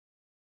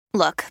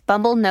Look,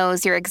 Bumble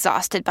knows you're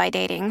exhausted by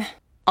dating.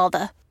 All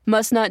the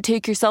must not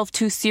take yourself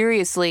too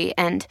seriously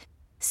and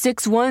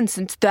 6'1"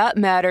 since that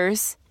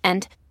matters.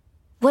 And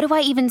what do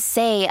I even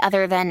say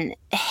other than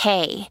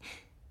hey?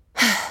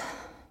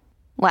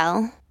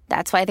 Well,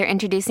 that's why they're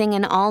introducing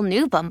an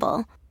all-new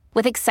Bumble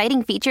with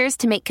exciting features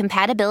to make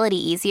compatibility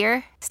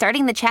easier,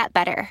 starting the chat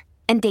better,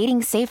 and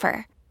dating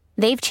safer.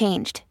 They've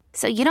changed,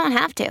 so you don't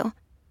have to.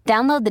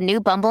 Download the new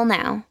Bumble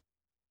now.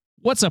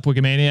 What's up,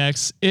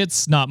 Wikimaniacs?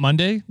 It's not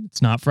Monday,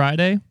 it's not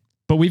Friday,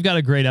 but we've got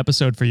a great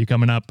episode for you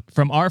coming up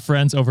from our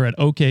friends over at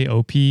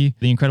OKOP,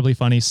 the incredibly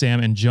funny Sam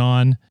and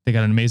John. They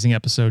got an amazing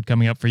episode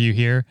coming up for you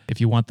here.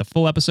 If you want the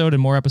full episode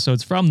and more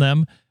episodes from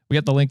them, we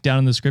got the link down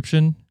in the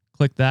description.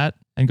 Click that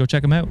and go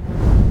check them out.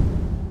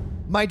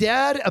 My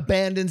dad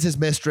abandons his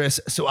mistress,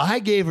 so I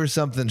gave her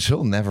something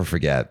she'll never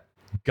forget.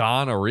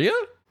 Gonorrhea?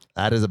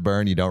 That is a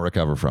burn you don't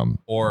recover from.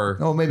 Or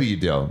maybe you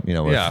do. You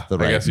know, with yeah, the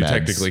right I guess you meds,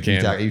 technically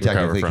can. You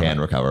technically can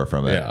recover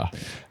from it. Yeah.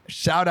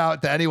 Shout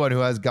out to anyone who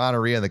has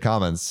gonorrhea in the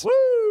comments.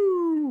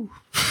 Woo!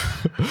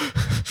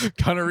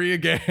 Gonorrhea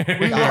gang.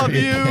 We love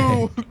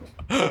you.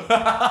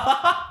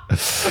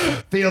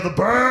 Feel the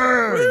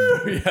burn.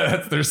 Woo! Yeah,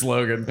 that's their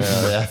slogan.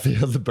 Yeah,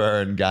 feel the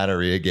burn.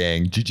 Gonorrhea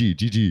gang.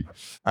 GG. All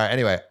right.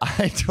 Anyway,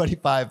 I,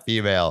 25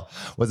 female,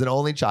 was an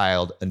only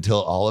child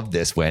until all of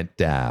this went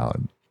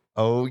down.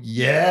 Oh,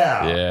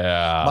 yeah.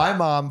 Yeah. My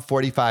mom,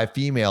 45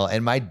 female,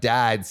 and my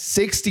dad,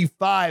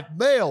 65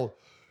 male.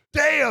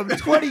 Damn,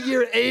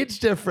 20-year age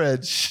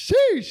difference.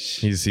 Sheesh.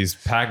 He's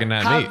packing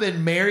that Have meat.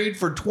 been married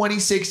for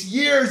 26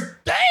 years.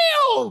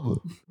 Damn.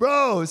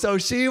 Bro, so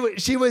she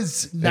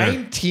was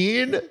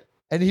 19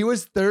 and he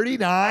was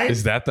 39.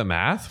 Is that the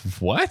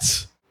math?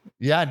 What?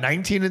 Yeah,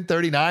 19 and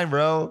 39,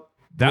 bro.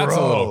 That's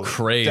Bro, a little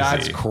crazy.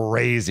 That's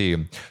crazy.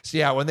 So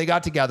yeah, when they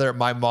got together,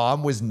 my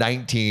mom was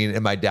 19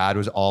 and my dad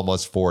was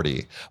almost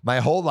 40. My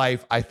whole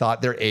life, I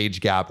thought their age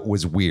gap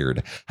was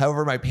weird.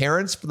 However, my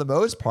parents, for the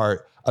most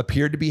part,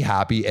 appeared to be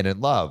happy and in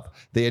love.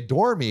 They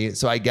adore me,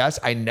 so I guess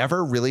I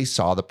never really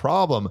saw the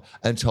problem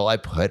until I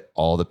put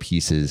all the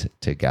pieces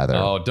together.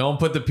 Oh, don't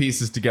put the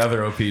pieces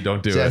together, OP.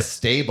 Don't do Just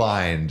stay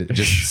blind.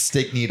 Just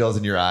stick needles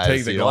in your eyes. Take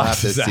So the you don't have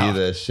to glasses see out.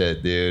 this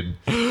shit, dude.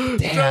 it.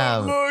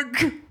 Damn.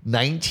 Don't look.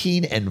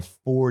 19 and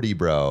 40,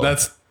 bro.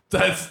 That's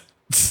a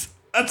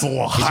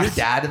lot. Is your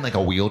dad in like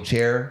a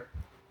wheelchair?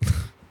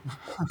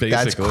 That's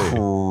Basically.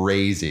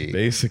 crazy.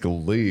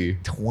 Basically.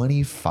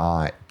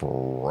 25,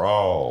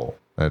 bro.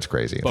 That's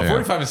crazy. But Yeah.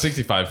 45 and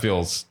 65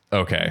 feels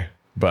okay.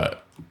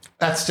 But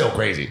That's still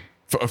crazy.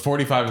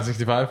 45 and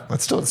 65?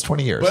 It's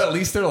 20 years. But at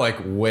least they're like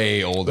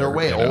way older. They're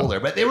way you know? older,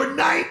 but they were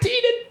 19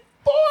 and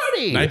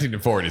 40. 19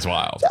 and 40 is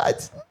wild.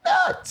 That's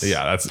nuts.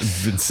 Yeah, that's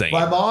insane.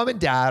 My mom and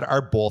dad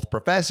are both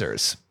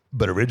professors,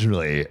 but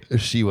originally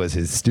she was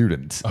his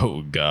student.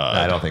 Oh, God.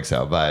 I don't think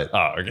so, but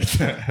Oh,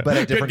 okay. but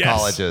at Good different guess.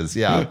 colleges.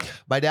 Yeah.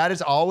 My dad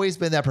has always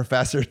been that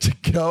professor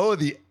to go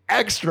the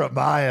extra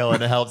mile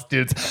and to help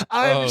students.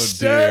 I'm Oh,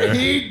 sure dear.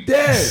 he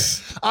did.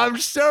 I'm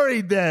sure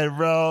he did,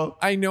 bro.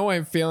 I know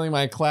I'm failing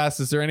my class.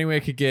 Is there any way I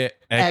could get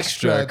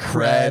Extra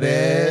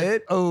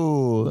credit.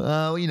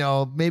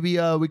 Oh, maybe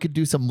we could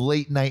do some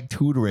late night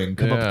tutoring.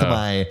 Come up to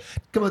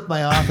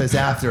my office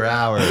after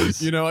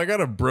hours. You know, I got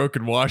a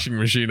broken washing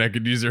machine I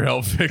could use your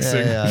help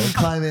fixing. Yeah.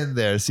 Climb in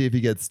there, see if you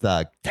get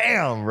stuck.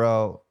 Damn,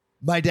 bro.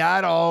 My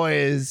dad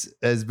always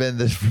has been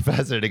this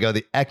professor to go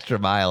the extra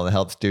mile and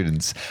help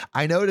students.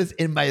 I noticed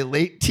in my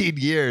late teen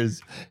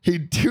years,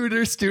 he'd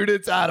tutor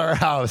students at our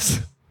house.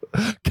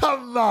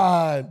 Come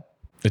on,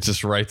 It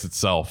just writes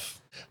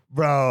itself.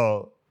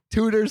 bro.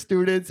 Tutor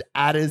students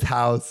at his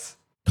house.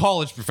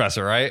 College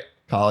professor, right?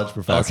 College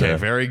professor. Okay,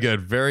 very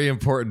good. Very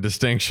important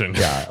distinction.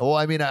 Yeah. Well,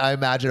 I mean, I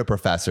imagine a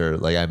professor,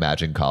 like I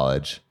imagine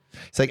college.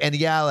 It's like, and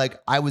yeah, like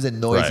I was a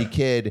noisy Right.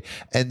 kid.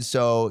 And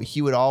so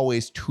he would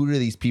always tutor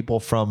these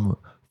people from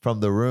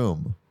the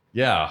room.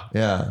 Yeah.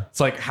 Yeah. It's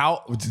like,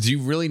 how do you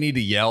really need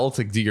to yell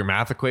to do your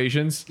math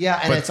equations? Yeah.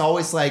 And But- it's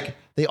always like,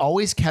 they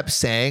always kept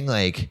saying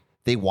like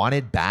they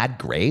wanted bad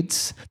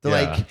grades. They're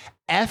Yeah. like,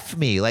 F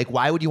me. Like,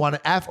 why would you want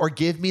an F or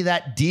give me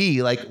that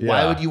D? Like,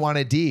 why Yeah. would you want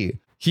a D?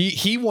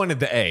 He wanted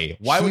the A.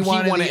 Why He would he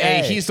wanted want an the A?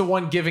 A. He's the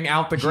one giving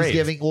out the grades. He's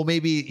giving, well,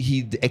 maybe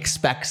he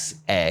expects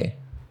A.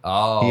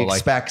 oh, He like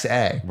expects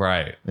A.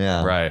 right.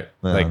 Yeah. Right.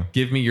 Yeah. Like,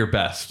 give me your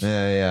best.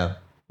 Yeah.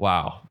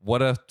 Wow.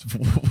 What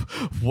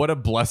a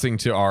blessing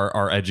to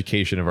our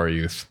education of our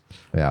youth.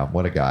 Yeah,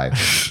 what a guy.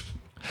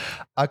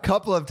 A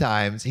couple of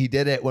times he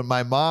did it when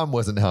my mom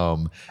wasn't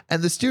home,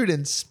 and the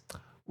students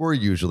were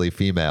usually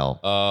female.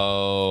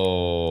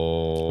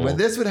 Oh. When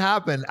this would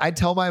happen, I'd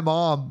tell my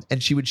mom,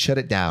 and she would shut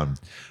it down.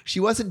 She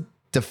wasn't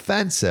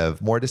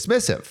defensive, more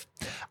dismissive.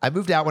 I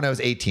moved out when I was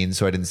 18,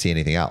 so I didn't see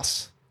anything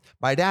else.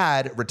 My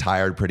dad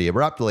retired pretty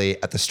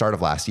abruptly at the start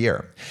of last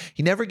year.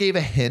 He never gave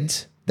a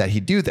hint that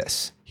he'd do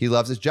this. He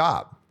loves his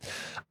job.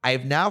 I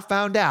have now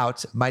found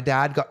out my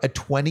dad got a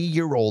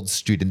 20-year-old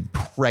student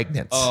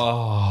pregnant.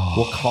 Oh.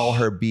 We'll call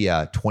her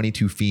Bia,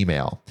 22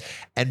 female.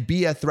 And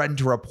Bia threatened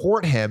to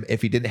report him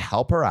if he didn't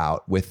help her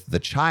out with the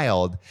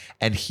child,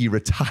 and he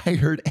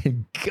retired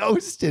and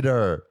ghosted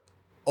her.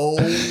 Oh,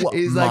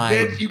 He's my like,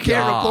 bitch, you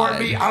can't God.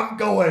 report me. I'm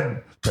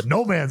going to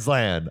no man's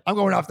land. I'm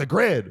going off the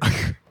grid.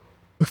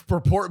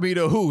 Report me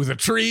to who? The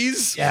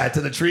trees? Yeah,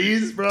 to the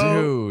trees,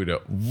 bro. Dude,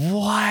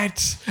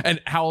 what?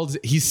 And how old?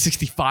 He's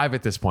 65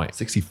 at this point.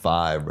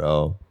 65,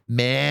 bro.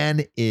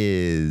 Man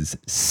is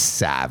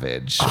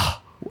savage.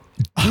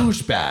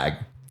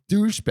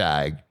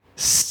 Douchebag.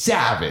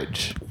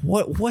 Savage.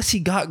 What's he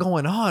got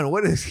going on?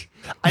 What is?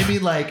 I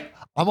mean, like,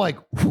 I'm like,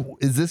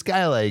 is this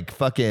guy like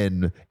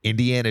fucking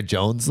Indiana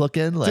Jones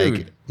looking? Like,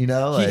 Dude, you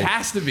know, like he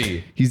has to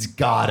be he's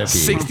gotta be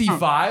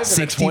 65 and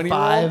a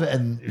 20-year-old.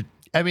 and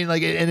I mean,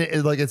 like,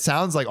 it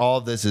sounds like all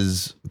of this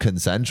is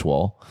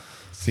consensual.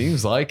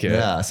 Seems like it.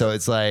 Yeah, so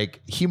it's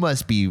like he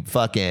must be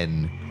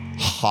fucking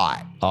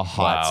hot, a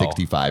hot Wow.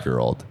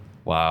 65-year-old.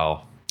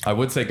 Wow. I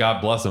would say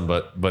God bless him,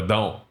 but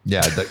don't.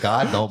 Yeah,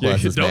 God don't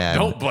bless this man.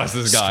 Don't bless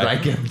this guy.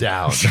 Strike him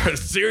down.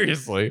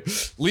 Seriously,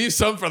 leave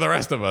some for the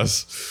rest of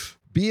us.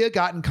 Bia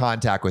got in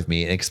contact with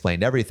me and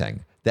explained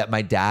everything. That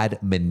my dad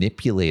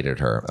manipulated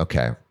her.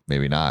 Okay,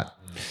 maybe not.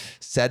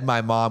 Said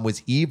my mom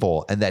was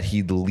evil and that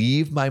he'd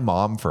leave my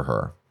mom for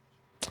her.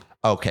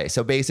 Okay,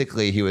 so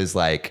basically he was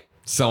like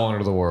Selling her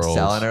to the world.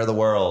 selling her the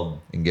world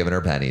and giving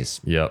her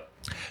pennies. Yep.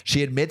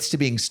 She admits to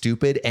being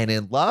stupid and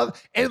in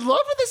love with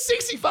a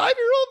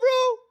 65-year-old,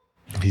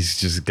 bro. He's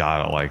just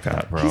got it like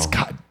that, bro.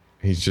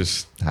 He's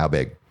just How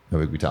big? How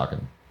big we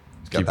talking?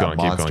 He's got keep that going,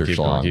 monster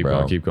schlong,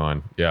 bro. keep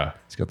going. Yeah.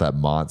 He's got that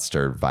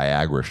monster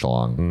Viagra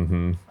schlong.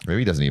 Mm-hmm. Maybe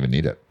he doesn't even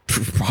need it.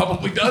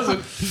 Probably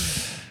doesn't.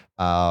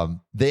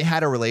 They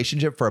had a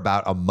relationship for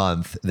about a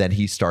month. Then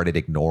he started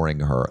ignoring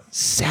her.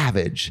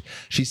 Savage.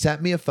 She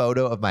sent me a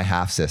photo of my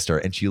half sister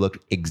and she looked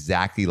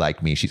exactly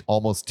like me. She's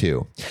almost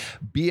 2.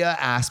 Bia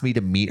asked me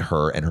to meet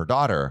her and her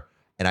daughter.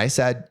 And I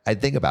said,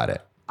 I'd think about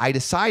it. I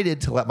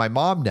decided to let my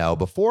mom know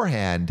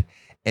beforehand.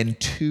 And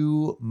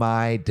to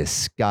my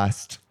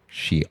disgust,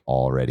 she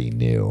already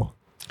knew.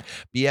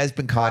 Bia has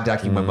been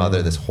contacting my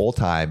mother this whole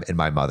time and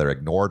my mother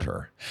ignored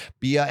her.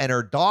 Bia and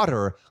her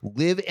daughter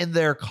live in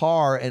their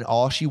car and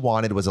all she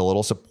wanted was a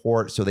little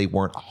support so they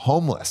weren't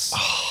homeless.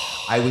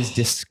 I was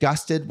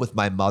disgusted with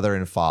my mother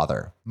and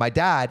father. My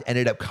dad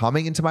ended up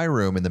coming into my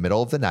room in the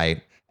middle of the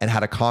night and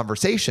had a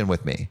conversation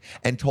with me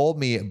and told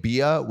me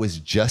Bia was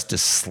just a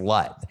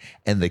slut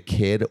and the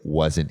kid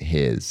wasn't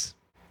his.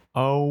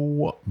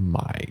 Oh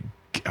my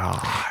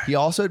God. He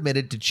also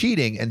admitted to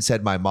cheating and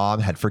said my mom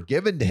had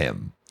forgiven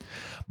him.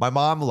 My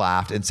mom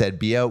laughed and said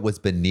Bia was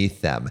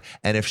beneath them.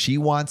 And if she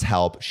wants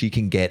help, she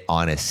can get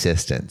on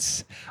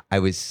assistance. I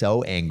was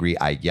so angry,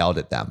 I yelled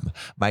at them.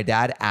 My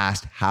dad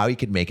asked how he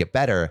could make it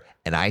better.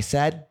 And I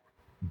said,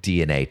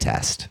 DNA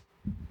test.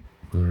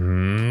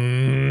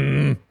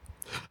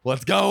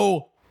 Let's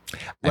go.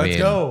 I mean,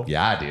 go.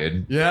 Yeah,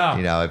 dude. Yeah.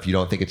 You know, if you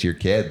don't think it's your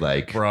kid,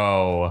 like,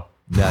 Bro.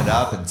 nut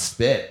up and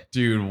spit.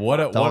 Dude, what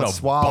a Don't what a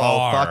swallow,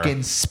 bar.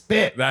 fucking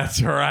spit.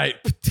 That's right.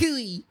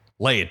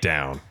 Lay it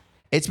down.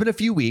 It's been a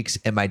few weeks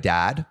and my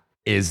dad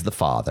is the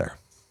father.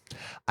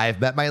 I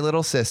have met my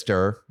little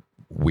sister.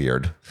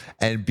 Weird.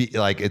 And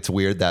it's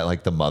weird that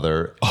like the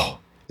mother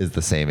is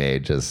the same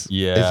age as is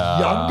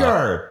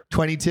younger.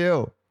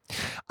 22.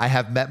 I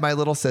have met my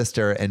little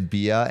sister and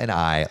Bia and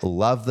I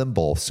love them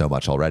both so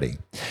much already.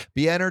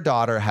 Bia and her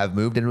daughter have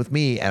moved in with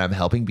me and I'm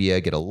helping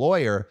Bia get a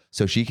lawyer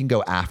so she can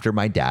go after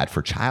my dad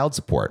for child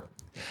support.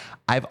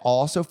 I've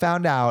also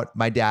found out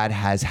my dad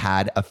has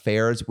had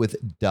affairs with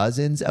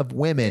dozens of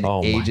women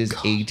ages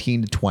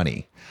 18 to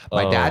 20.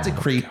 My dad's a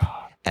creep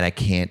and I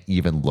can't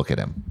even look at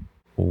him.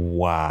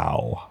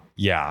 Wow.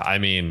 Yeah, I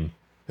mean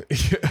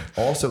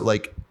Also,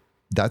 like,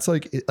 that's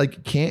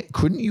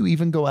couldn't you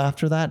even go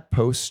after that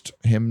post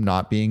him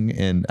not being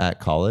at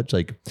college?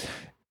 Like,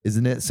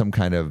 isn't it some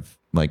kind of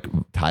like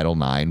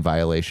Title IX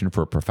violation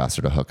for a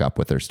professor to hook up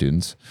with their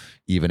students,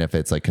 even if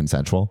it's like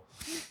consensual?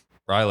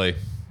 Riley,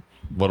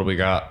 what do we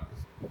got?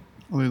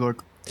 Let me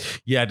look.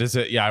 Yeah,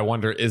 I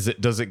wonder,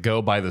 does it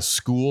go by the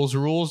school's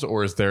rules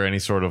or is there any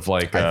sort of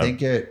like I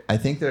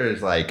think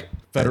there's like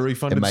federally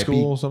funded it might school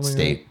be or something?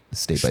 state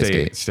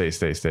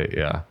by state.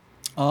 Yeah.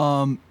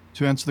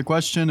 To answer the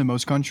question, in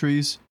most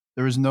countries,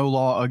 there is no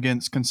law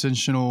against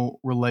consensual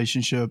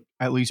relationship,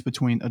 at least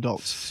between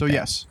adults. So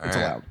yes, it's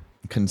allowed.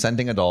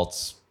 Consenting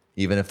adults,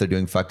 even if they're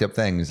doing fucked up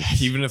things.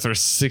 Even if they're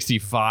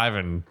 65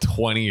 and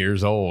 20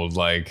 years old,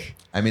 like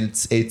I mean,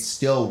 it's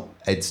still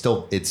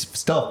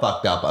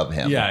fucked up of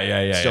him.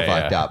 Yeah. Still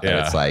fucked up, but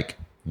yeah. it's like,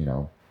 you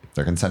know,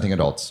 they're consenting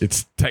adults.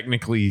 it's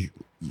technically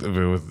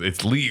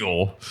it's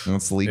legal.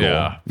 It's legal,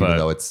 Yeah, even but-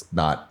 though it's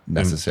not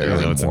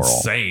necessarily It's moral.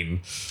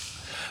 insane.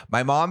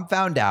 My mom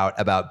found out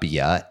about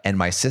Bia and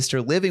my sister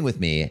living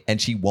with me,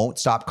 and she won't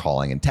stop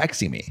calling and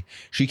texting me.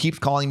 She keeps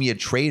calling me a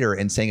traitor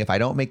and saying if I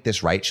don't make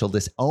this right, she'll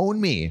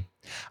disown me.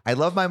 I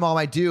love my mom,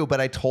 I do,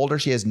 but I told her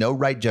she has no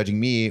right judging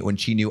me when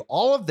she knew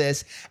all of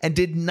this and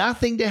did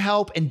nothing to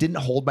help and didn't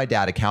hold my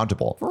dad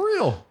accountable. For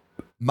real.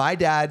 My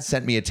dad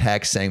sent me a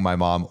text saying my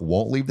mom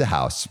won't leave the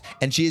house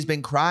and she has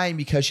been crying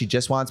because she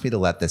just wants me to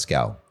let this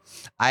go.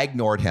 I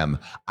ignored him.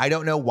 I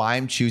don't know why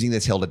I'm choosing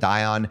this hill to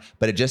die on,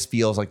 but it just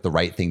feels like the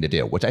right thing to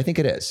do, which I think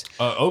it is.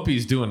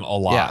 OP's doing a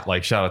lot. Yeah.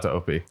 Like, shout out to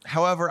OP.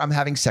 However, I'm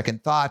having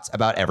second thoughts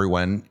about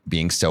everyone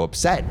being so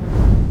upset.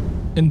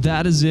 And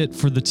that is it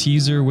for the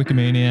teaser,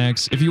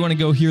 Wikimaniacs. If you want to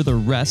go hear the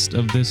rest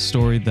of this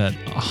story that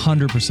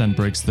 100%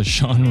 breaks the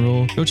Sean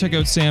rule, go check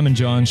out Sam and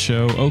John's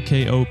show,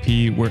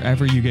 OKOP,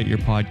 wherever you get your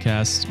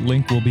podcasts.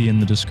 Link will be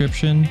in the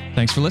description.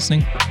 Thanks for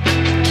listening.